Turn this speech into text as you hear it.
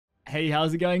Hey,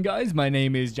 how's it going, guys? My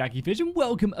name is Jackie Fish and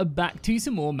welcome back to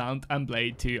some more Mount and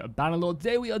Blade 2 Bannerlord.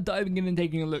 Today we are diving in and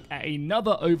taking a look at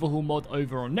another overhaul mod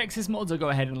over on Nexus Mods. I'll go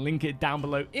ahead and link it down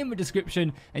below in the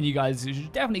description, and you guys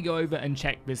should definitely go over and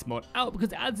check this mod out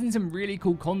because it adds in some really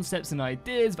cool concepts and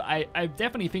ideas that I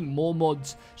definitely think more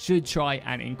mods should try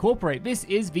and incorporate. This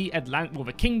is the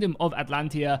Kingdom of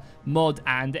Alantia mod,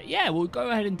 and yeah, we'll go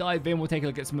ahead and dive in. We'll take a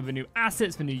look at some of the new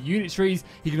assets, the new unit trees.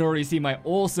 You can already see my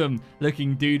awesome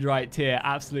looking dude right here,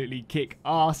 absolutely kick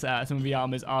ass. Some of the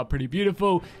armors are pretty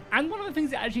beautiful, and one of the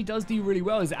things it actually does do really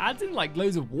well is it adds in like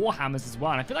loads of warhammers as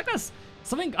well, and I feel like that's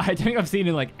something I don't think I've seen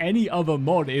in like any other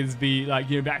mod. Is the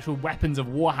the actual weapons of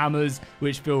warhammers,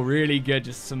 which feel really good,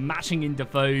 just smashing into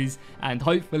foes. And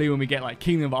hopefully when we get like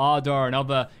Kingdom of Ardor and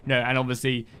other, and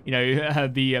obviously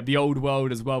the old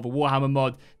world as well, the Warhammer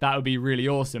mod, that would be really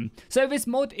awesome. So this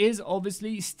mod is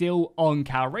obviously still on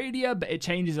Calradia, but it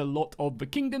changes a lot of the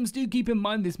kingdoms. Do keep in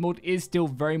mind this mod is still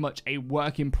very much a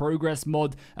work in progress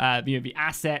mod. The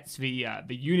assets, the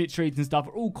unit trees and stuff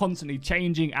are all constantly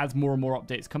changing as more and more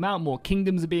updates come out. More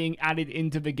kingdoms are being added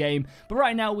into the game, but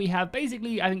right now we have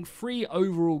basically, I think, 3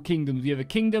 overall kingdoms. We have a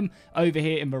kingdom over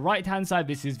here in the right hand side.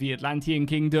 This is the Atlantean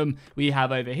kingdom. We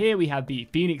have over here, we have the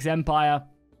Phoenix Empire.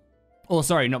 Or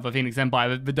sorry, not the Phoenix Empire,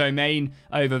 but the domain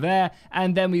over there.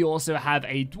 And then we also have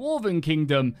a Dwarven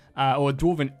kingdom, or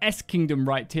Dwarven-esque kingdom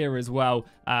right here as well,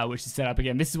 which is set up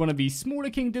again. This is one of the smaller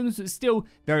kingdoms, but still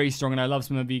very strong. And I love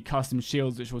some of the custom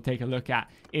shields, which we'll take a look at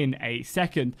in a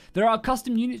second. There are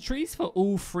custom unit trees for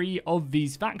all 3 of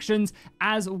these factions,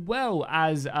 as well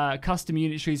as custom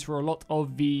unit trees for a lot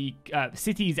of the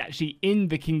cities actually in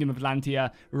the Kingdom of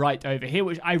Alantia right over here,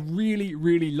 which I really,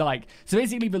 really like. So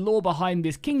basically the lore behind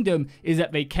this kingdom is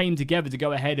that they came together to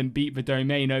go ahead and beat the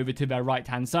domain over to their right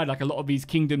hand side. Like a lot of these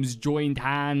kingdoms joined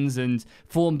hands and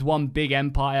formed one big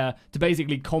empire to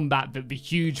basically combat the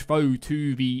huge foe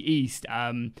to the east.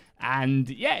 And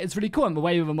yeah, it's really cool. And the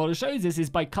way the model shows this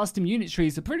is by custom unit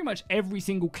trees for pretty much every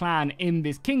single clan in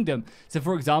this kingdom. So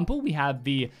for example, we have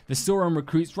the Sauron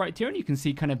recruits right here, and you can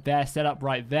see kind of their setup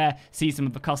right there. See some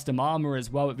of the custom armor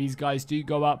as well that these guys do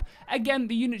go up. Again,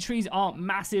 the unit trees aren't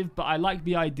massive, but I like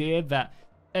the idea that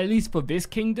at least for this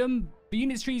kingdom, the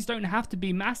unit trees don't have to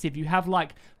be massive. You have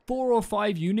like 4 or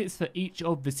 5 units for each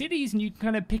of the cities, and you can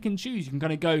kind of pick and choose. You can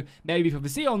kind of go maybe for the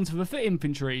Seons, for the foot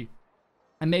infantry.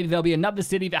 And maybe there'll be another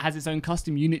city that has its own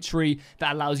custom unit tree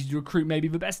that allows you to recruit maybe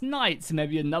the best knights, and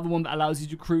maybe another one that allows you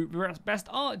to recruit the best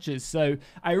archers. So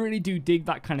I really do dig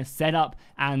that kind of setup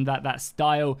and that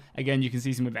style. Again, you can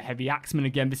see some of the heavy axemen.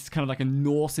 Again, this is kind of like a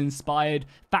Norse-inspired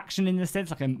faction in a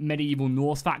sense, like a medieval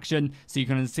Norse faction. So you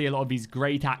can see a lot of these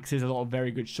great axes, a lot of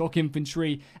very good shock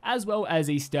infantry, as well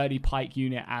as a sturdy pike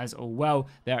unit as well.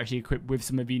 They're actually equipped with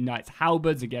some of the knights'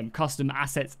 halberds. Again, custom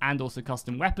assets and also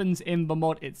custom weapons in the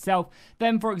mod itself.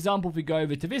 Then, for example, if we go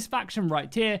over to this faction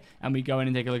right here and we go in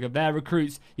and take a look at their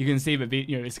recruits, you can see that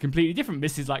it's completely different.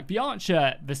 This is like the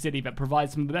archer, the city that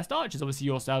provides some of the best archers. Obviously,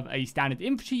 you also have a standard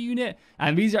infantry unit,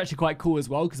 and these are actually quite cool as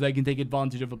well because they can take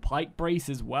advantage of a pike brace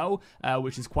as well,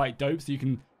 which is quite dope. So you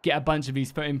can get a bunch of these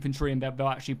foot infantry and they'll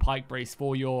actually pike brace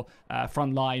for your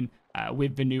front line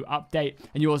with the new update.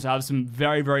 And you also have some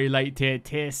very, very late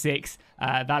tier 6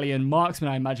 Valiant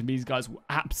marksmen. I imagine these guys will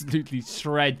absolutely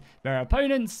shred their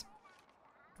opponents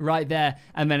right there.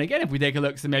 And then again, if we take a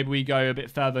look, so maybe we go a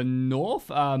bit further north.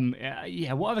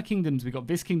 Yeah, what other kingdoms? We got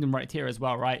this kingdom right here as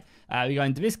well, right? We go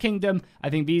into this kingdom.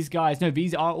 I think these guys, no,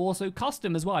 these are also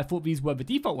custom as well. I thought these were the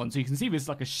default ones. So you can see this is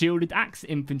like a shielded axe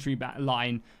infantry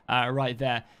line right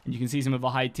there. And you can see some of the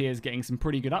high tiers getting some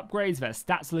pretty good upgrades. Their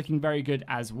stats are looking very good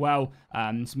as well.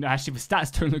 Actually, the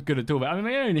stats don't look good at all. But I mean,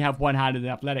 they only have one-handed in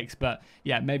athletics, but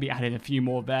yeah, maybe add in a few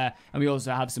more there. And we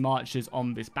also have some archers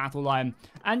on this battle line.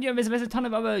 And there's a ton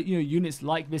of other units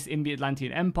like this in the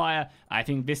Atlantean Empire. I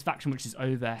think this faction, which is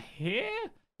over here,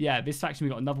 yeah, this faction, we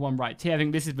got another one right here. I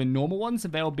think this is the normal one, so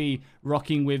they'll be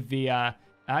rocking with the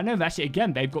no, actually,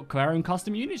 again, they've got their own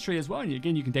custom unit tree as well. And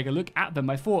again, you can take a look at them.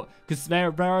 I thought, because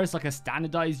there is like a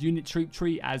standardized unit troop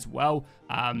tree as well.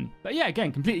 But yeah,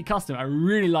 again, completely custom. I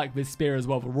really like this spear as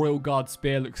well. The Royal Guard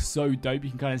spear looks so dope. You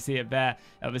can kind of see it there.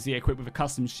 Obviously equipped with a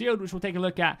custom shield, which we'll take a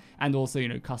look at. And also,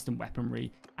 custom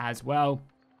weaponry as well.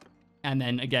 And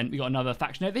then again, we got another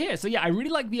faction over here. So yeah, I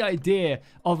really like the idea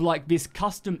of like this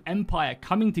custom empire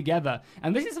coming together.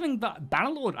 And this is something that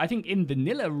Bannerlord, I think in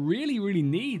vanilla really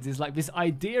needs, is like this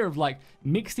idea of like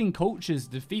mixing cultures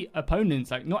to defeat opponents.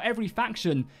 Like not every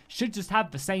faction should just have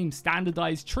the same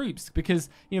standardized troops, because,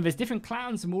 you know, there's different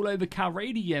clans from all over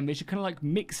Calradia, and they should kind of like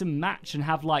mix and match and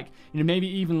have like, you know, maybe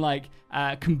even like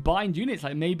combined units.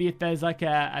 Like maybe if there's like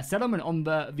a settlement on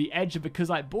the edge of the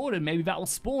Kazite border, maybe that will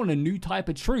spawn a new type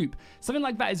of troop. Something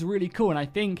like that is really cool, and I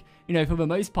think, you know, for the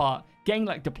most part, getting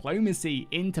like diplomacy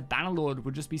into Bannerlord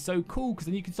would just be so cool, because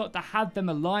then you can start to have them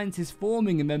alliances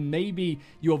forming, and then maybe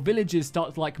your villages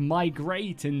start to like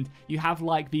migrate, and you have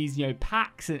like these, you know,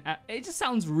 packs, and it just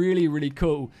sounds really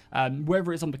cool.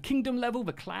 Whether it's on the kingdom level,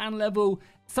 the clan level,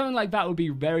 something like that would be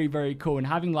very cool. And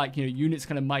having like, you know, units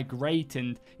kind of migrate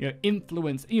and, you know,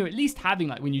 influence, you know, at least having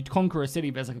like when you conquer a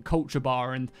city, there's like a culture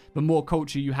bar, and the more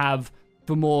culture you have,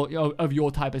 the more, you know, of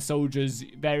your type of soldiers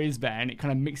there is there, and it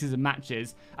kind of mixes and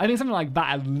matches. I think something like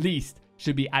that at least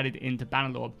should be added into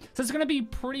Bannerlord. So it's going to be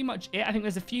pretty much it. I think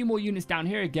there's a few more units down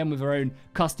here, again, with our own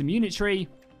custom unit tree.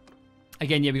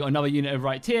 Again, yeah, we got another unit over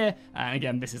right here. And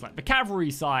again, this is like the cavalry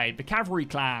side, the cavalry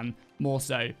clan, more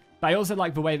so. But I also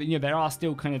like the way that, you know, there are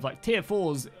still kind of like tier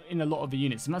 4s in a lot of the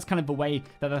units. And that's kind of the way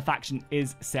that the faction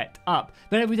is set up.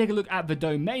 Then if we take a look at the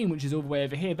domain, which is all the way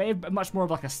over here, they have much more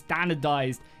of like a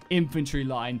standardized infantry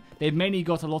line. They've mainly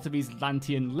got a lot of these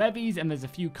Atlantean levies, and there's a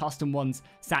few custom ones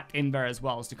sat in there as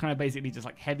well. So kind of basically just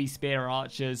like heavy spear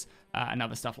archers and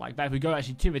other stuff like that. If we go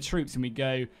actually to the troops and we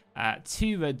go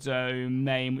to the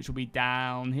domain, which will be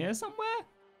down here somewhere.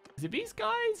 Is it these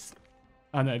guys?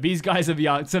 Oh no, these guys are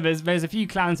the so there's a few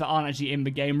clans that aren't actually in the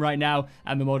game right now,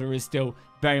 and the modder is still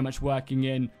very much working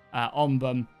in on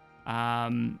them.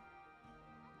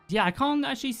 Yeah, I can't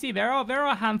actually see. There are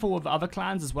a handful of other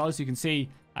clans as well, so you can see.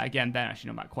 Again, they're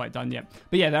actually not quite done yet.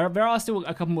 But yeah, there are still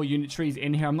a couple more unit trees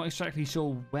in here. I'm not exactly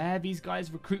sure where these guys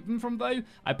recruit them from, though.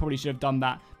 I probably should have done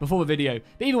that before the video.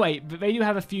 But either way, they do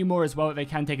have a few more as well that they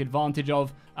can take advantage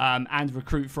of and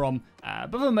recruit from.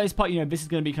 But for the most part, you know, this is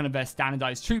going to be kind of their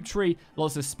standardized troop tree.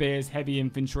 Lots of spears, heavy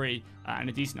infantry, and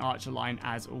a decent archer line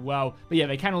as well. But yeah,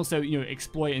 they can also, you know,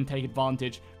 exploit and take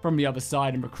advantage from the other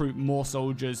side and recruit more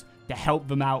soldiers to help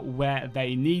them out where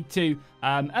they need to.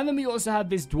 And then we also have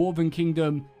this Dwarven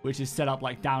Kingdom, which is set up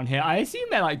like down here. I assume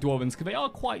they're like Dwarvens because they are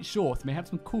quite short, and they have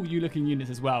some cool looking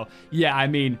units as well. Yeah, I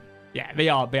mean, yeah, they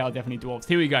are definitely dwarves.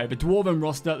 Here we go. The Dwarven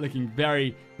roster looking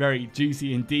very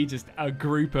juicy indeed. Just a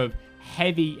group of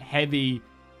heavy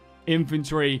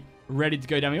infantry ready to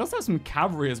go down. We also have some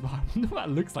cavalry as well. I wonder what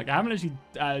that looks like. I haven't actually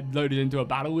loaded into a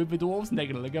battle with the dwarves and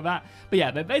taken a look at that. But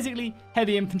yeah, they're basically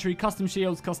heavy infantry, custom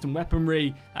shields, custom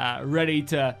weaponry, ready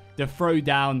to throw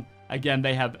down. Again,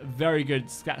 they have very good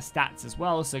stats as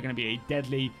well, so going to be a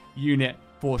deadly unit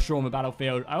for sure on the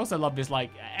battlefield. I also love this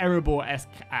like Erebor-esque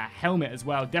helmet as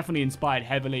well. Definitely inspired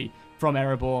heavily from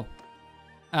Erebor.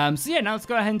 So yeah, now let's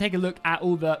go ahead and take a look at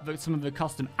all some of the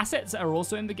custom assets that are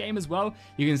also in the game as well.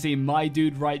 You can see my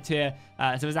dude right here.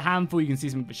 So there's a handful. You can see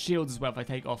some of the shields as well. If I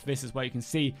take off this as well, you can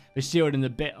see the shield and a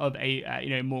bit of a, you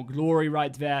know, more glory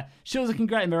right there. Shields looking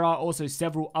great, and there are also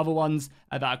several other ones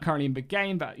that are currently in the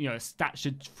game that, you know, attached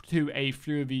to a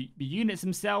few of the units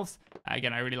themselves.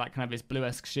 Again, I really like kind of this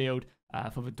blue-esque shield.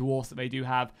 For the dwarfs that they do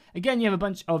have. Again, you have a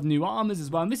bunch of new armors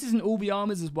as well. And this isn't all the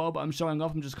armors as well, but I'm showing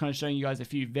off. I'm just kind of showing you guys a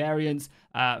few variants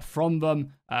from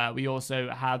them. We also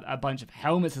have a bunch of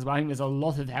helmets as well. I think there's a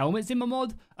lot of helmets in the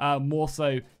mod, more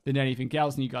so than anything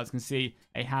else. And you guys can see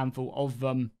a handful of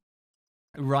them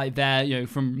right there, you know,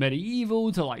 from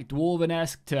medieval to like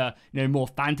dwarven-esque to, you know, more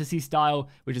fantasy style,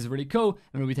 which is really cool.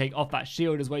 And when we take off that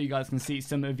shield as well, you guys can see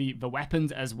some of the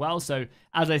weapons as well. So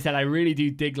as I said, I really do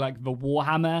dig like the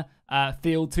Warhammer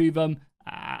feel to them.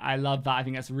 I love that. I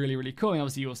think that's really cool. And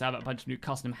obviously you also have a bunch of new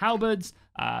custom halberds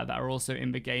that are also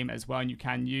in the game as well, and you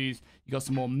can use. You got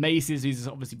some more maces. These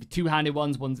are obviously the two-handed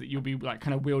ones that you'll be like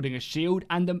kind of wielding a shield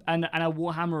and a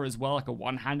warhammer as well, like a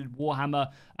one-handed warhammer.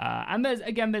 And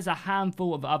there's a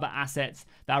handful of other assets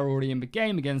that are already in the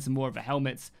game. Again, some more of the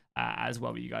helmets as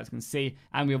well that you guys can see.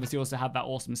 And we obviously also have that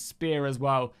awesome spear as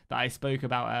well that I spoke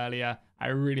about earlier. I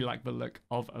really like the look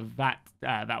of that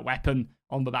weapon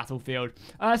on the battlefield.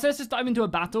 So let's just dive into a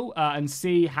battle and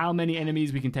see how many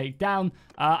enemies we can take down.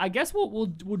 I guess we'll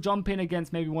jump in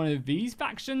against maybe one of these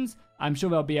factions. I'm sure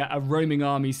there'll be a roaming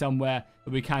army somewhere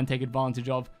that we can take advantage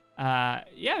of. Yeah,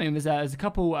 I mean, there's a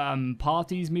couple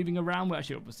parties moving around. We're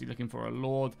actually obviously looking for a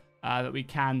lord that we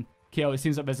can kill. It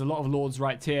seems like there's a lot of lords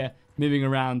right here moving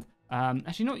around.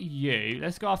 Actually, not you.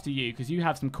 Let's go after you because you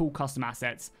have some cool custom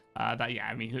assets. That, yeah,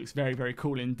 I mean, it looks very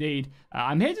cool indeed.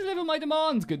 I'm here to deliver my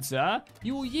demands, good sir.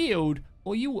 You will yield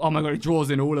Or you... Oh my god, it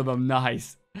draws in all of them.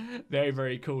 Nice. Very,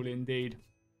 very cool indeed.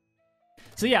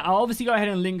 So yeah, I'll obviously go ahead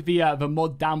and link the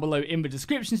mod down below in the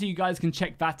description so you guys can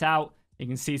check that out. You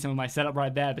can see some of my setup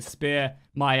right there. The spear,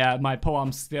 my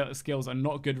polearm skills are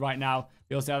not good right now.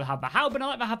 We also have the halberd. I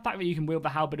like the fact that you can wield the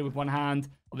halberd with one hand.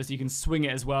 Obviously, you can swing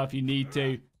it as well if you need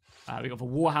to. We got the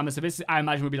warhammer. So this, I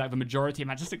imagine, would be like the majority.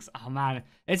 Man, just looks, oh man,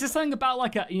 it's just something about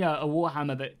like a a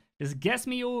warhammer that just gets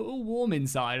me all warm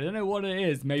inside. I don't know what it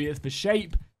is. Maybe it's the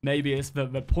shape. Maybe it's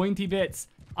the pointy bits.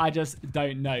 I just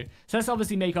don't know. So let's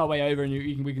obviously make our way over, and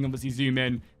we can obviously zoom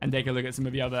in and take a look at some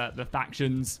of the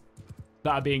factions that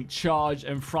are being charged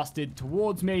and thrusted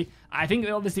towards me. I think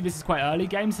obviously this is quite early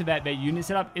game, so their unit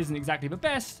setup isn't exactly the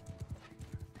best.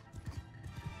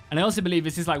 And I also believe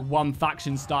this is like one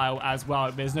faction style as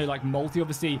well. There's no like multi.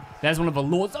 Obviously, there's one of the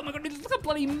lords. Oh my god, look at a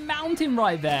bloody mountain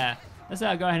right there. Let's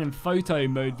go ahead and photo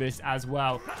mode this as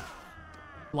well.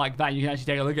 Like that, you can actually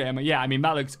take a look at him. Yeah, I mean,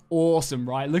 that looks awesome,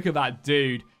 right? Look at that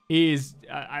dude. He is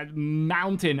a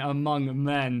mountain among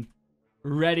men,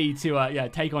 ready to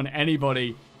take on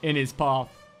anybody in his path.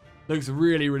 Looks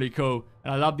really, really cool.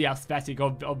 And I love the aesthetic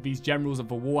of these generals, of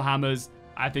the warhammers.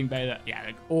 I think they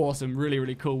look awesome. Really,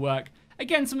 really cool work.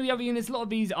 Again, some of the other units, a lot of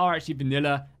these are actually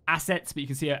vanilla assets, but you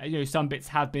can see some bits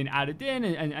have been added in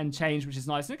and changed, which is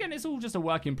nice. And again, it's all just a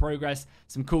work in progress.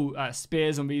 Some cool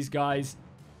spears on these guys.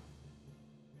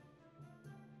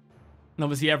 And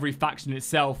obviously every faction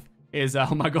itself is,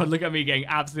 oh my god, look at me getting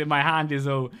absolutely, my hand is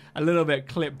all a little bit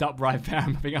clipped up right there.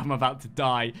 I think I'm about to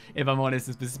die, if I'm honest,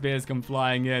 as the spears come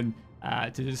flying in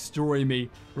to destroy me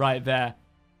right there.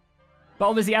 But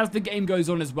obviously as the game goes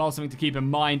on as well, something to keep in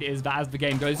mind is that as the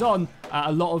game goes on,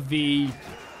 a lot of the...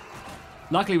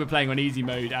 Luckily, we're playing on easy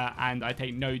mode, and I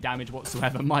take no damage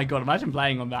whatsoever. My god, imagine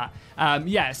playing on that.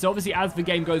 Yeah, so obviously, as the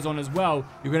game goes on as well,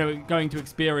 you're going to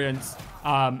experience...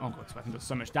 oh god, this weapon does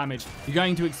so much damage. You're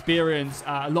going to experience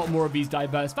a lot more of these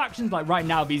diverse factions. Like right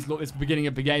now, it's the beginning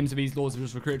of the game, so these lords are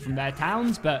just recruited from their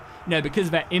towns. But, because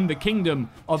they're in the kingdom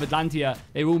of Atlantia,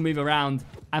 they will move around,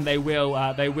 and they will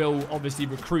obviously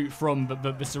recruit from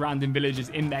the surrounding villages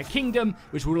in their kingdom,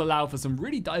 which will allow for some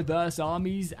really diverse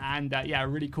armies and yeah, a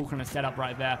really cool kind of setup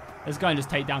right there. Let's go and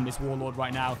just take down this warlord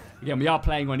right now. Again, we are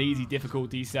playing on easy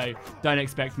difficulty, so don't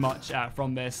expect much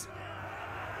from this.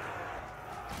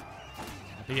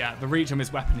 But yeah, the reach on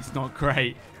this weapon is not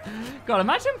great. God,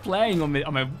 imagine playing on this.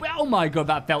 I mean, oh my god,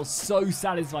 that felt so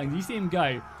satisfying. Do you see him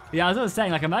go? Yeah, as I was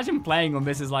saying, like, imagine playing on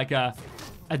this as like a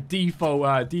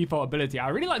default ability. I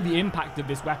really like the impact of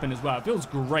this weapon as well. It feels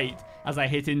great as I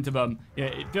hit into them. Yeah,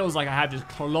 it feels like I have just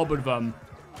clobbered them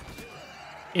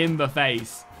in the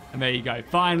face. And there you go,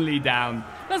 finally down.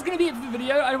 That's going to be it for the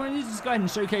video. I wanted to just go ahead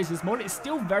and showcase this mod. It's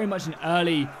still very much an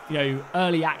early,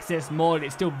 early access mod.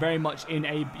 It's still very much in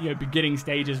a, beginning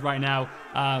stages right now.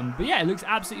 But yeah, it looks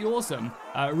absolutely awesome.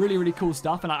 Really, really cool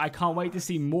stuff. And I can't wait to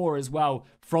see more as well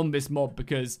from this mod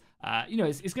because,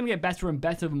 it's going to get better and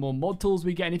better the more mod tools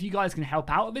we get. And if you guys can help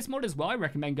out with this mod as well, I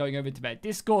recommend going over to their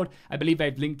Discord. I believe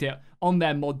they've linked it on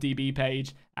their ModDB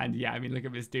page. And yeah, I mean, look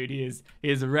at this dude. He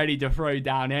is ready to throw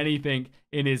down anything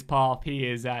in his path. He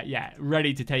is,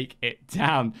 ready to take it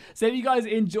down. So if you guys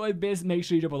enjoyed this, make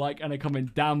sure you drop a like and a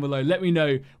comment down below. Let me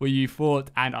know what you thought,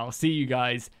 and I'll see you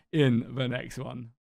guys in the next one.